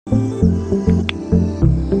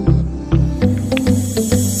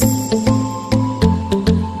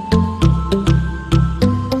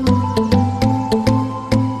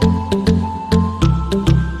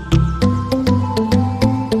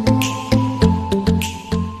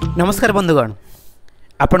नमस्कार बंधुगण,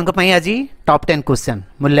 आपण आज टॉप 10 क्वेश्चन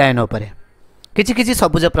मूल्यांकन उपर किछि किछि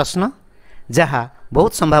सबुज प्रश्न जहाँ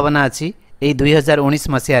बहुत संभावना अच्छी यही 2019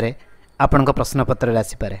 मसीह आपण प्रश्नपत्र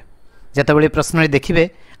आसीपे। जितेबाला प्रश्न देखिए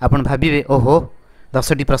आपण भाविबे ओहो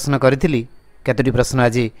 10टी प्रश्न करी केतोटी प्रश्न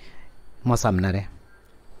आज मो सामने।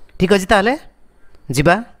 ठीक अच्छे ताले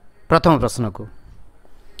जिबा प्रथम प्रश्न को।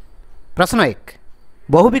 प्रश्न 1,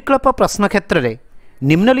 बहुविकल्प प्रश्न क्षेत्र में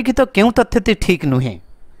निम्नलिखित क्यों तथ्यटी ठीक नुहे।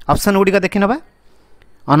 ऑप्शन गुड़िक देखि नबा।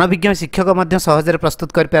 अनभिज्ञ शिक्षक मध्य सहजरे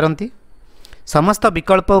प्रस्तुत कर पारंती। समस्त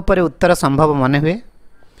विकल्प उपर उत्तर संभव मन हुए।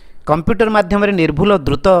 कंप्यूटर माध्यम निर्भुल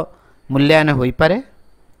द्रुत मूल्यांकन होई पारे।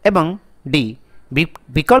 एवं डी,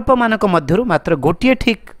 विकल्प मानक मध्यरु मात्र गोटिए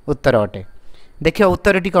ठीक उत्तर अटे। देखिए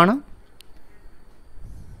उत्तरटी कौन।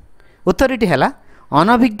 उत्तरटी है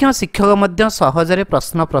अनभिज्ञ शिक्षक मध्य सहजरे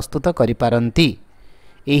प्रश्न प्रस्तुत करि पारंती।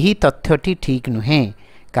 एही तथ्यटी ठीक नुहे,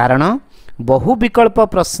 कारण बहु विकल्प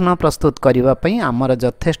प्रश्न प्रस्तुत करने आमर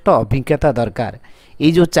यथेष्ट अभिज्ञता दरकार।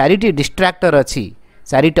 ये जो 4टी डिस्ट्राक्टर अच्छी,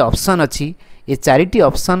 4टी ऑप्शन अच्छी, ये 4टी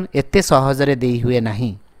ऑप्शन एते सहजरे दे हुए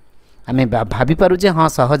नहीं। आमे भाभी पारुजे हाँ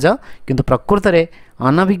सहज, किंतु प्रकृत में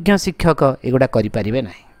अनभिज्ञ शिक्षक एगुड़ा करें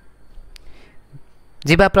ना।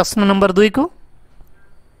 जीवा प्रश्न नंबर 2 को।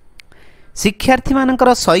 शिक्षार्थी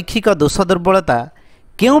मानकर शैक्षिक दोष दुर्बलता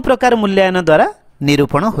क्यों प्रकार मूल्यांकन द्वारा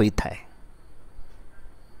निरूपण होता है।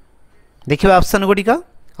 देखिए ऑप्शन गुड़िक।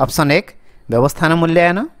 ऑप्शन 1, व्यवस्थान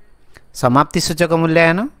मूल्यांकन, समाप्ति सूचक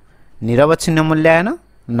मूल्यांकन, निरवच्छिन्न मूल्यांकन,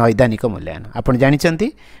 नैदानिक मूल्यांकन। आपण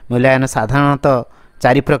जानिचंती मूल्यांकन साधारणतः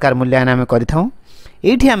 4 प्रकार मूल्यांकन आम करिथाउ।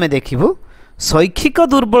 एठी आमे देखिबु शैक्षिक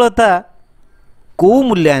दुर्बलता को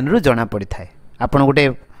मूल्यांकन रु जना पड़ी थाए। आपण गोटे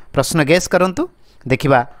प्रश्न गेस करंतु,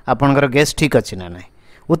 देखिबा आपनकर गेस ठीक अछि ना नै।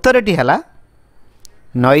 उत्तरटी हला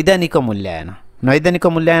नैदानिक मूल्यांकन। नैदानिक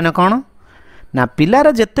मूल्यांकन कौन ना, पिलार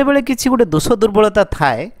जिते बड़े किसी गोटे दोष दुर्बलता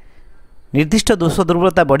थाए, निर्दिष्ट दोष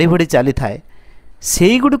दुर्बलता बढ़ी बढ़ी चली थाए,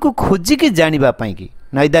 से गुड़ को खोजिकी जानापी कि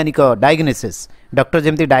नैदानिक डायग्नोसिस, डॉक्टर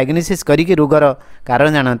जमी डायग्नोसिस करिकी रोगर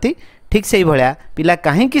कारण जानती, ठीक से भाया पिला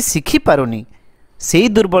कहीं शिखी पारुनी से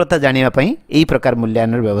दुर्बलता जानापी यही प्रकार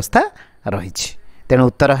मूल्यांकन व्यवस्था रही। तेणु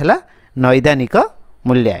उत्तर है नैदानिक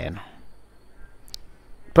मूल्यांकन।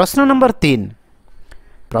 प्रश्न नंबर 3,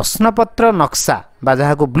 प्रश्नपत्र नक्शा बा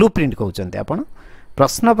जहाँ को ब्लू प्रिंट कहते आपण।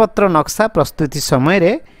 प्रश्नपत्र नक्शा प्रस्तुति समय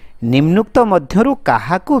रे निम्नुक्त मध्यरु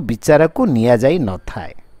काहाकू विचार को निया जाई न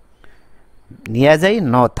थाए।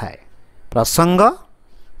 प्रसंग,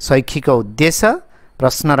 शैक्षिक उद्देश्य,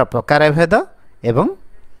 प्रश्नर प्रकार भेद एवं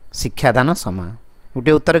शिक्षादान समय।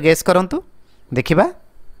 गोटे उत्तर गेस करंतु। देखिबा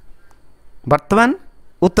वर्तमान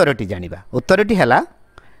उत्तरटी जानिबा। उत्तरटी हैला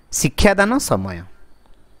शिक्षादान समय।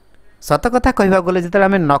 सत कथा कहवा गले जिते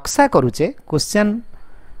आम नक्शा करुचे, क्वेश्चन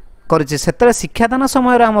करुचे, से शिक्षादान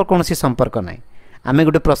समय आम कौन संपर्क ना। आम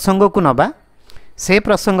गोटे प्रसंग को नबा, से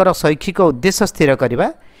प्रसंगर शैक्षिक उद्देश्य स्थिर करवा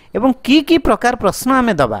एवं की प्रकार प्रश्न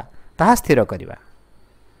आम दबा ताहा स्थिर करवा।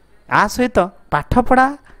 आ सहित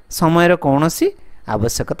पाठपढ़ा समय कौन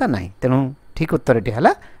आवश्यकता ना। तेणु ठीक उत्तरटी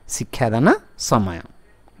है शिक्षादान समय।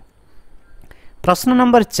 प्रश्न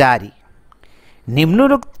नंबर 4,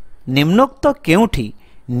 निम्नोक्त केउठी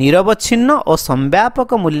निरवच्छिन्न और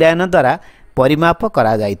संव्यापक मूल्यांकन द्वारा परिमाप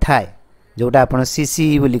करा जाई थाए, जोटा आपण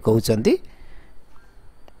सीसी बोली कहउचंती।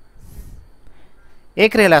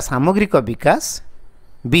 1 रहला सामग्रिक विकास,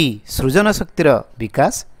 बी सृजन शक्तिर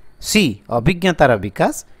विकास, सी अभिज्ञतार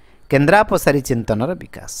विकास, केन्द्रापसारी चिंतनर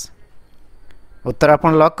विकास। उत्तर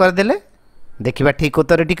आपण लॉक कर देले। देखिबा ठीक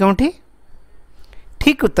उत्तरटी केउठी।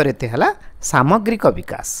 ठीक उत्तर एते हला सामग्रिक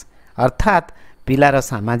विकास, अर्थात पिलार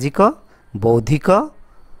सामाजिक बौद्धिक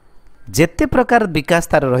जेते प्रकार विकास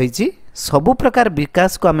तार रही सबु प्रकार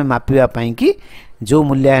विकास को आम मापिबा पई कि जो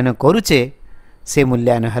मूल्यांकन करुचे से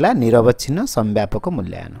मूल्यांकन है निरवच्छिन्न संव्यापक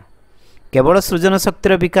मूल्यांकन। केवल सृजन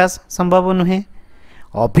शक्तिर विकास संभव नुहे।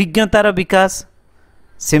 अभिज्ञतार विकास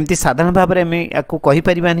सेमती साधारण भाव में या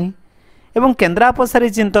कहीपरानी। एवं केन्द्रापसारी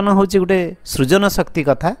चिंतन हूँ गोटे सृजन शक्ति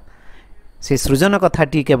कथा। से सृजन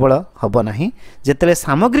कथाटी केवल हम ना, जिते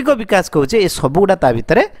सामग्रिक विकास कहचे ये सबुगुड़ा ता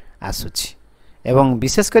भितर आसुची। एवं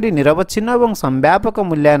विशेषकर निरवच्छिन्न एवं संव्यापक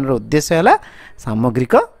मूल्यांकन उद्देश्य है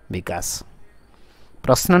सामग्रिक विकास।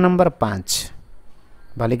 प्रश्न नंबर 5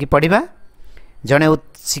 भले कि पढ़ा। जड़े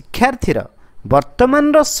शिक्षार्थीर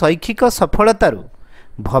वर्तमान शैक्षिक सफलतारू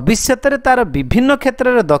भविष्यत तार विभिन्न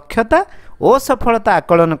क्षेत्र में दक्षता और सफलता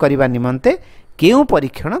आकलन करने निमंते क्यों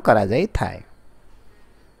परीक्षण करा जाई थाए।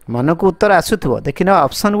 मन को उत्तर आसुथबो। देखिना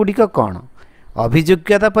ऑप्शन गुड़िक कौन।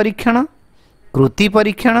 अभियोग्यता परीक्षण, कृति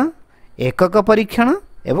परीक्षण, एकक परीक्षण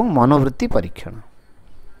एवं मनोवृत्ति परीक्षण।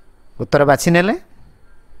 उत्तर बाछि नेले।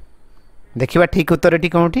 देखिबा ठीक उत्तरटी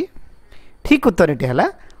कौटी। ठीक उत्तरटी है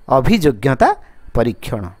अभियोग्यता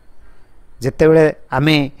परीक्षण जेतेबेले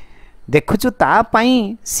आमे देखुचु ता पई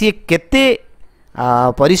सी केते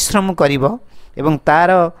परिश्रम करिवो एवं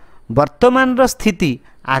तार वर्तमान रो स्थिति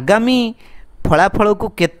आगामी फलाफल को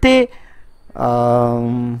केते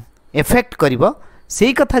इफेक्ट करिवो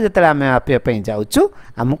सेही कथा जेतेबेले आमे आपे पई जाउचु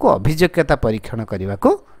हमको अभियोग्यता परीक्षण करने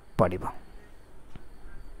को पड़िबो।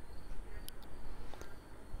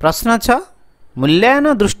 प्रश्न 6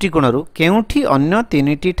 मूल्यांकन दृष्टिकोण केउठी अन्य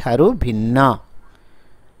तीनिटी ठारू भिन्न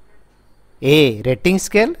A rating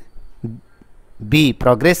scale B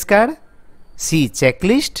progress card C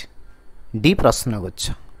checklist D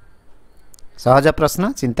प्रश्नगुच्छ। सहज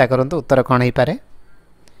प्रश्न चिंता करंतु उत्तर कौन हो पारे।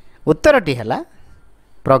 उत्तरटी है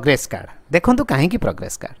प्रोग्रेस कार्ड। देखंतु कहीं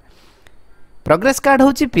प्रोग्रेस प्रोग्रेस कार्ड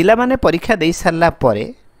हूँ पिला माने परीक्षा दे सारा पर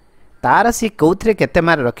तार सी कौथे केते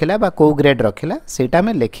मार्क रखिला बा कौ ग्रेड रखिला सेटा आम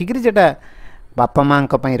लेखिकी जेटा बापा माँ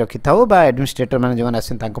रखी था बा एडमिनिस्ट्रेटर मैंने जो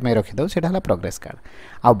आसे रखी था सेटा प्रोग्रेस कार्ड।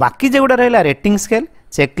 आ बाकी जोड़ा रहा रेटिंग स्केल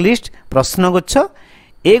चेकलिस्ट प्रश्नगुच्छ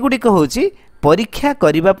एगुड़िक हूँ परीक्षा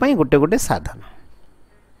करने गोटे गोटे साधन।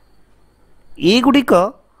 एगुड़िक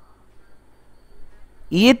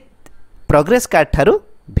ये प्रोग्रेस कार्ड ठारू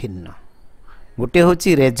भिन्न गोटे हूँ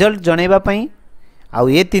रिजल्ट जनवाई आउ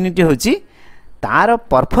ये तीनिटी हूँ तार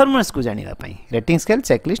परफॉर्मेंस को जानापी रेटिंग स्केल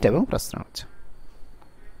चेकलिस्ट एवं प्रश्नगुच्छ।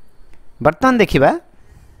 बर्तमान देखिबा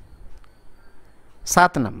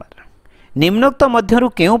 7 नंबर निम्नोक्त मध्यरु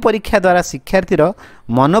केउ परीक्षा द्वारा शिक्षार्थीर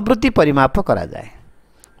मनोवृत्ति परिमाप करा जाए।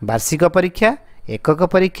 वार्षिक परीक्षा एकक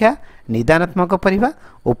परीक्षा निदानात्मक परीक्षा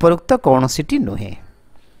उपरोक्त कौनसीटी नुहे।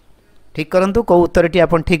 ठीक करंतु को उत्तरटी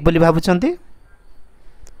आपण ठीक बोली भाबुचंती।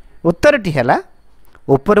 उत्तरटी हैला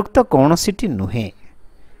उपरोक्त कौनसीटी नुहे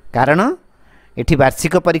कारण एठी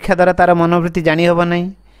वार्षिक परीक्षा द्वारा तार मनोवृत्ति जानी हबो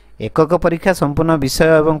नहीं। एकक परीक्षा संपूर्ण विषय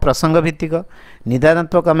एवं प्रसंग भित्तिक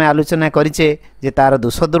निदानात्मक आम आलोचना करिचे जे तार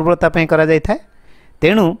दोष दुर्बलता पई करा जाय थाए।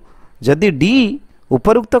 तेणु जदि डी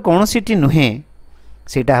उपरोक्त कौनसीटी नुहे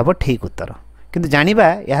सेटा हबो ठीक उत्तर। किंतु जानिबा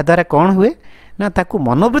या द्वारा कौन हुए ना ताकू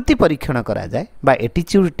मनोवृत्ति परीक्षण करा जाए बा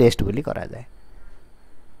एटीट्यूड टेस्ट बोली करा जाए।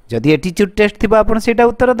 जदि एटीट्यूड टेस्ट थिबा आपण सेटा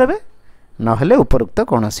उत्तर देबे नहले उपरोक्त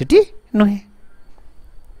कौनसीटी नुहे।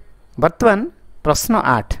 वर्तमान प्रश्न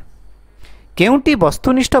 8 केउटी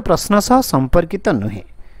वस्तुनिष्ठ प्रश्न सह संपर्कित नुहे।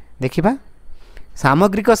 देखिबा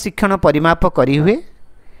सामग्रिक शिक्षण परिमाप करी हुए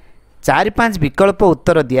 4-5 विकल्प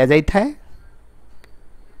उत्तर दिया जाई थाए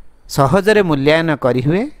सहजरे मूल्यांकन करी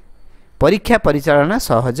हुए परीक्षा परिचालना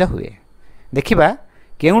सहज हुए। देखिबा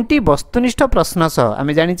केउटी वस्तुनिष्ठ प्रश्न सह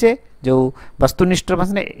आमे जानिचे जो वस्तुनिष्ठ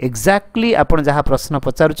प्रश्न एक्जाक्टली आपण जहाँ प्रश्न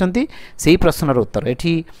पचारुचंती सेही प्रश्नर उत्तर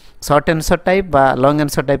एठी शॉर्ट आंसर टाइप बा लॉन्ग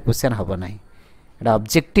आंसर टाइप क्वेश्चन हबो नाही। एटा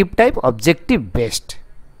ऑब्जेक्टिव टाइप ऑब्जेक्टिव बेस्ड।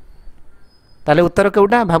 ताले उत्तर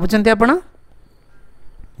केउटा भाबुचंती आपण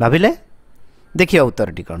भाबिले देखिए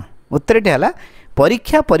उत्तरटी कौन। उत्तरटी है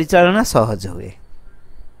परीक्षा परिचालना सहज हुए।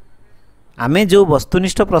 आमे जो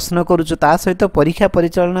वस्तुनिष्ठ प्रश्न करूचु ता सहित परीक्षा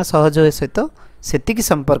परिचालना सहज हुए सहित सेतिकी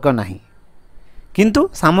संपर्क नहीं किंतु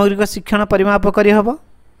सामग्रिक शिक्षण परिमाप करी हबो।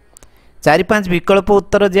 4-5 विकल्प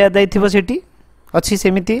उत्तर दिया जाइथिबो सेठी अछि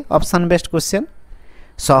सेमिति ऑप्शन बेस्ड क्वेश्चन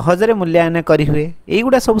सहजरे मूल्यांकन करी हुए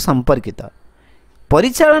एगुड़ा सब संपर्कित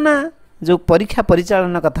परिचालना जो परीक्षा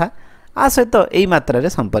परिचालना कथा आ सहित एई मात्रा रे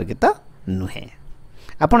संपर्कित नुहे।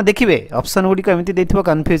 आपण देखिबे ऑप्शन गुडी को एमिति देथिबो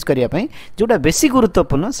कन्फ्यूज करिया पई जोटा बेसी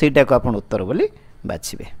गुरुत्वपूर्ण सेटा को आपण उत्तर बोली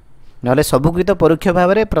बाछिबे नले सबुकी तो परोक्ष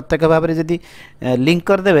भाव में प्रत्यक्ष भाव में जदि लिंक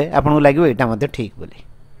करदे आपको लगे यहाँ मध्य ठीक बोली।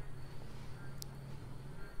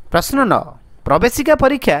 प्रश्न 9 प्रवेशिका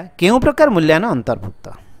परीक्षा केउ प्रकार मूल्यांकन अंतर्भुक्त।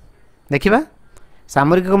 देखिबा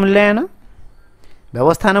सामरिक मूल्यांकन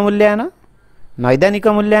व्यवस्थान मूल्यांकन नैदानिक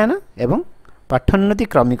मूल्यांकन एवं पाठोन्नति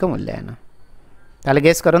क्रमिक मूल्यांकन। ताले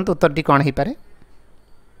गेस करंतु उत्तरटी कौन हो पारे।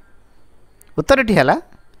 उत्तरटी है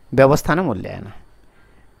व्यवस्थान मूल्यांकन।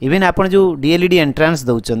 इवेन आपन जो डीएलईडी एंट्रांस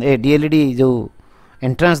दौरान डीएलईडी जो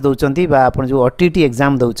एंट्रांस दौरान बा आपन जो ओटीटी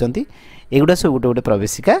एग्जाम दौरान एगुड़ा सब गोटे गोटे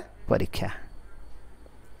प्रवेशिका परीक्षा।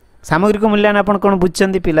 सामग्रिक मूल्यांकन आपन कौन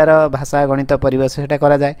बुझुंट पिलार भाषा गणित परिवेश सेटा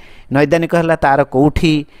करा जाए। नैदानिक है तार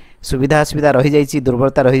कौटी सुविधा असुविधा रही जाइए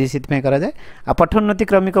दुर्बलता रही जाए करा जाए। आ पठोन्नति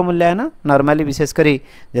क्रमिक मूल्यांकन नॉर्मली विशेषकर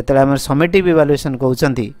जिते आम समेटिव इवालुएशन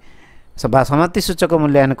कहते समाप्ति सूचक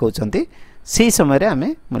मूल्यांकन कहते से समय आम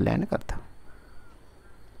मूल्यांकन करता।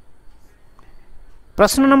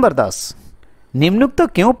 प्रश्न नंबर 10 निम्नुक्त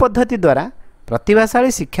क्यों पद्धति द्वारा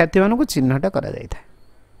प्रतिभाशाली शिक्षार्थी मानक चिन्हट करा जाय था।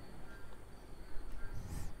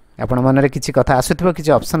 आपण मन किसी कथा आसुथिबो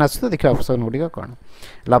किसी ऑप्शन आसु देखिए ऑप्शन गुडी कौन।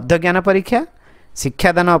 लब्ध ज्ञान परीक्षा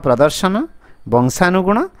शिक्षादान प्रदर्शन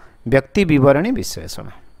वंशानुगुण व्यक्ति विवरणी विश्लेषण।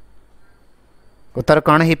 उत्तर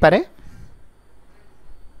कौन हो पारे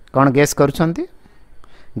कौन गेस करुछंती।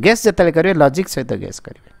 गेस जिते करेंगे लॉजिक सहित गेस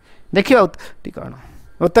करेंगे देखिए कौन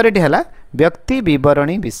उत्तरटी है व्यक्ति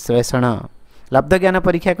विवरणी विश्लेषण लब्ध ज्ञान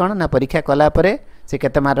परीक्षा कौन ना परीक्षा कलापर से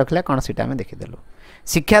केते मार्क रखला कौन सीटा आम देखीदेलु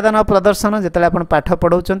शिक्षादान प्रदर्शन जिते आप पाठ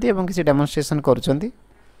पढ़ाऊँच किसी डेमोन्स्ट्रेशन करुँच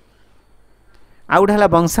आउ गोटे है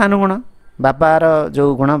वंशानुगुण बापार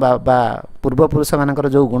जो गुण बा पूर्वपुरुष मानकर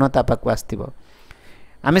जो गुण ता पाक आसथिबो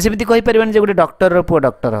आम सेमती कहीपर जे गोटे डॉक्टर पुओ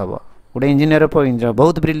डॉक्टर हम गोटे इंजीनियर पुओ इंजीनियर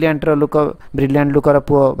बहुत ब्रिलियंट लोक ब्रिलियंट लोकर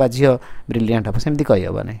पुओ बा झील ब्रिलियंट हम सेमती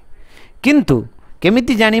कहीहब ना किंतु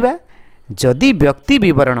केमिति जानिबा जदि व्यक्ति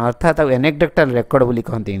विवरण अर्थात एनेक्डोटल रेकर्ड बोली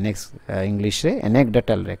कहते इंग्लीश रे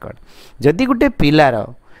एनेक्डोटल रेकर्ड जदि गोटे पिलार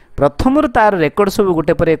प्रथम तार रेकर्ड सब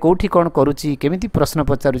गोटे पर कौटी कौन करुच्ची केमिति प्रश्न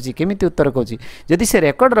पचारुच्ची केमिति उत्तर कौची जदि से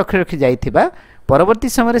रेकर्ड रखी रखी जाइथिबा परवर्ती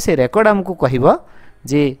समय से रेकर्ड आमको कहबो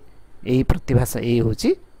जे यही प्रतिभाषा यही हूँ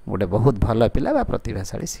गोटे बहुत भल पिला बा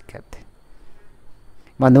प्रतिभाशाली शिक्षार्थी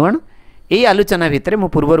बंधुगण यही आलोचना भितर मु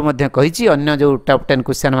पूर्वर मध्य कही अन्य जो टॉप 10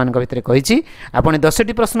 क्वेश्चन मान भितर कही आपण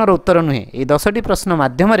 10टी प्रश्नर उत्तर नुहे ये 10टी प्रश्न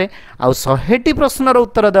माध्यम आउ 100टी प्रश्नर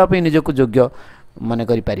उत्तर देवाई निजक योग्य मन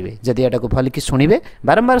करें जदि यहाँ भल कि शुणे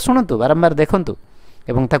बारंबार शुणु बारंबार देखूँ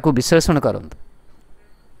एवं ताकू विश्लेषण करूँ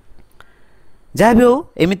जहाँ भी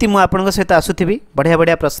हो एमती मुझे सहित आसुथी बढ़िया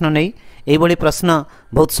बढ़िया प्रश्न नहीं यही प्रश्न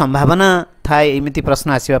बहुत संभावना थाए एमती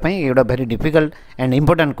प्रश्न आसवाई ये गोटे very difficult and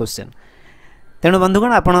important question तेणु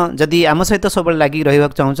बंधुगण आपड़ जदि आम सहित सब लगी रहा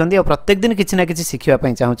चाहते और प्रत्येक दिन किसी ना कि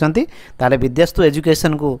शिखापी चाहते ताले विद्यास्तु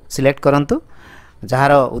एजुकेशन को सिलेक्ट करूँ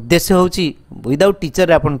जार उद्देश्य हूँ विदाउट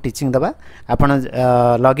टीचर आप टीचिंग दबा आप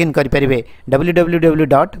लॉगिन करें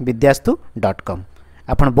www.vidyastu.com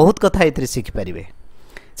आप बहुत कथा ये शिखिपारे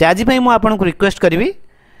आज मुझे रिक्वेस्ट करी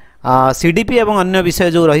CDP एवं अन्य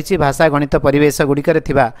विषय जो रही भाषा गणित परिवेश गुड़िकर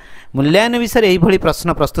मूल्यांकन विषय यही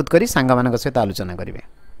प्रश्न प्रस्तुत कर सांग मान सहित आलोचना करेंगे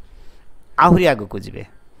आहरी आगक जी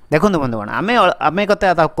देखो बंधुगण आम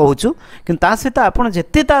कथा कहूँ कि सहित आप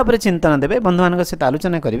जिते चिंतन देवे बंधु मान सहित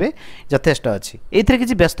आलोचना करेंगे यथेष्ट अच्छी ये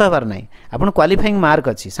किसी व्यस्त हबार ना आप क्वालिफाइंग मार्क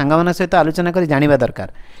अच्छी सांग मान सहित आलोचना कर जाना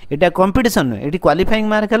दरकार यहाँ कंपिटिशन नुहे ये क्वालिफाइंग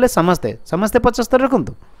मार्क हेल्ले समस्ते 75 रखुँ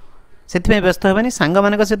से व्यस्त हेनी सांग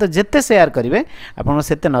मान सहित जिते सेयार करेंगे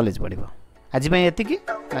आपत नॉलेज बढ़ो आज एति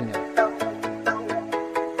धन्यवाद।